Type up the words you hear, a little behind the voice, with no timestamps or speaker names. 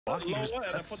Lower, and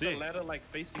I That's put sick. the ladder like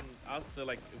facing us, so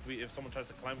like if someone tries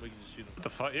to climb, we can just shoot them. What the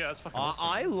fuck? Yeah, that's fucking awesome.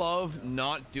 I love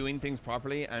not doing things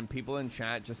properly and people in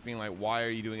chat just being like, "Why are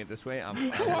you doing it this way?" Oh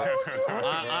my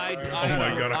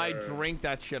God. I drink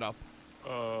that shit up.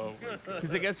 Oh.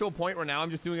 Because it gets to a point where now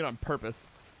I'm just doing it on purpose.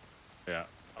 Yeah.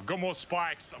 I've got more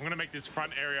spikes. I'm gonna make this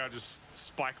front area just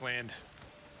spike land.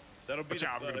 That'll be Watch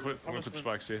out, I'm gonna put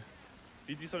spikes here. If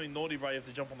you do something naughty, right, you have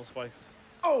to jump on the spikes.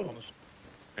 Oh!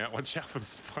 Yeah, watch out for the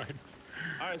spikes.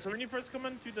 Alright, so when you first come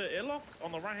into the airlock,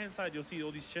 on the right-hand side, you'll see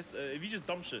all these chests. If you just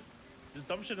dump shit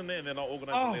in there, and then I'll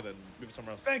organize it later and move it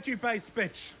somewhere else. Thank you, base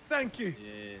bitch. Thank you.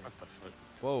 Yeah. What the fuck?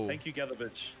 Whoa. Thank you, Gather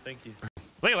bitch. Thank you. Are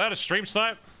they allowed to stream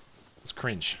snipe? It's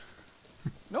cringe.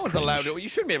 No one's allowed to. You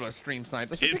shouldn't be able to stream snipe.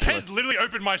 That's ridiculous. Pezz literally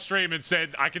opened my stream and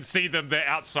said, I can see them, they're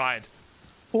outside.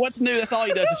 Well, what's new? That's all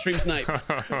he does is stream snipe.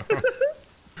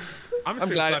 I'm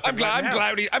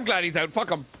glad he's out. Fuck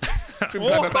him. Stream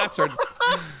snipe a bastard.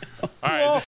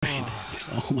 Alright, There's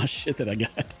all my shit that I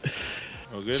got.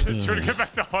 Oh, good. trying to go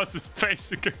back to Haas's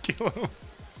face and go kill him.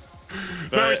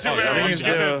 No, we should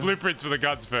get the blueprints for the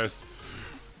guns first.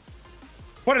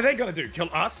 What are they gonna do? Kill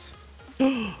us?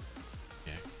 Yeah,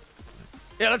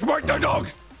 let's mark their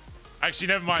dogs. Actually,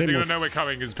 never mind. They're gonna know we're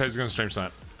coming because Pezz is gonna stream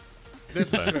snipe.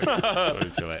 This is true.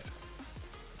 Too late.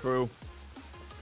 True.